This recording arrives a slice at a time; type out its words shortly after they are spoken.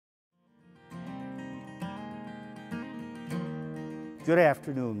Good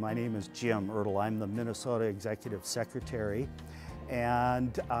afternoon. My name is Jim Ertl. I'm the Minnesota Executive Secretary,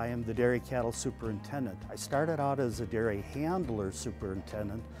 and I am the Dairy Cattle Superintendent. I started out as a dairy handler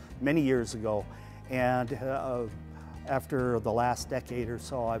superintendent many years ago, and after the last decade or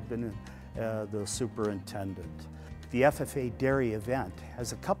so, I've been the superintendent. The FFA Dairy event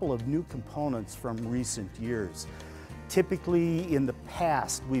has a couple of new components from recent years. Typically, in the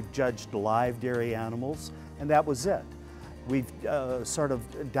past, we've judged live dairy animals, and that was it. We've sort of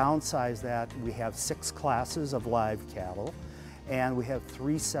downsized that. We have 6 classes of live cattle, and we have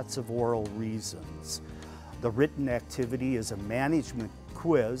 3 sets of oral reasons. The written activity is a management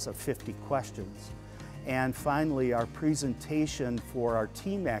quiz of 50 questions. And finally, our presentation for our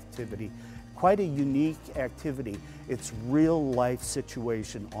team activity, quite a unique activity. It's real life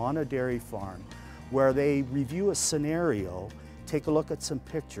situation on a dairy farm where they review a scenario, take a look at some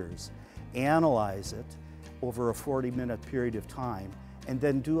pictures, analyze it over a 40-minute period of time, and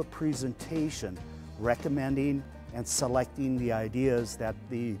then do a presentation recommending and selecting the ideas that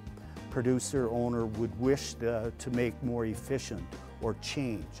the producer owner would wish to make more efficient or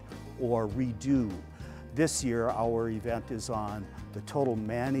change or redo. This year our event is on the total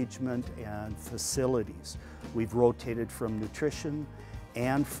management and facilities. We've rotated from nutrition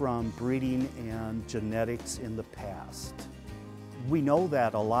and from breeding and genetics in the past. We know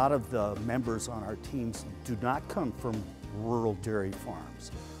that a lot of the members on our teams do not come from rural dairy farms.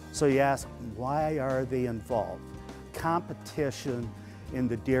 So you ask, why are they involved? Competition in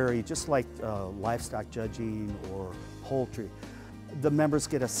the dairy, just like livestock judging or poultry, the members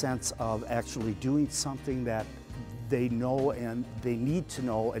get a sense of actually doing something that they know and they need to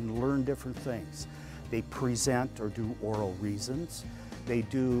know and learn different things. They present or do oral reasons. They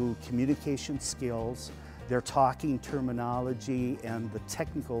do communication skills. They're talking terminology and the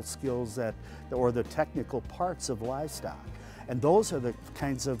technical skills or the technical parts of livestock. And those are the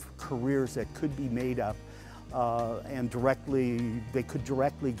kinds of careers that could be made up and they could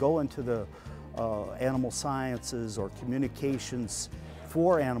directly go into the animal sciences or communications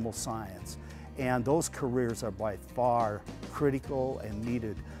for animal science. And those careers are by far critical and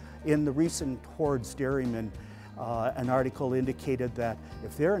needed. In the recent Hordes Dairyman, an article indicated that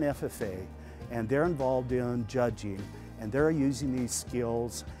if they're an FFA, and they're involved in judging, and they're using these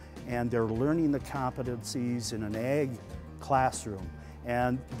skills, and they're learning the competencies in an ag classroom,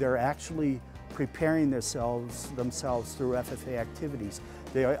 and they're actually preparing themselves through FFA activities.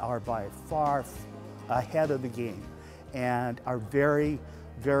 They are by far ahead of the game and are very,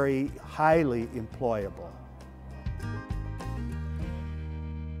 very highly employable.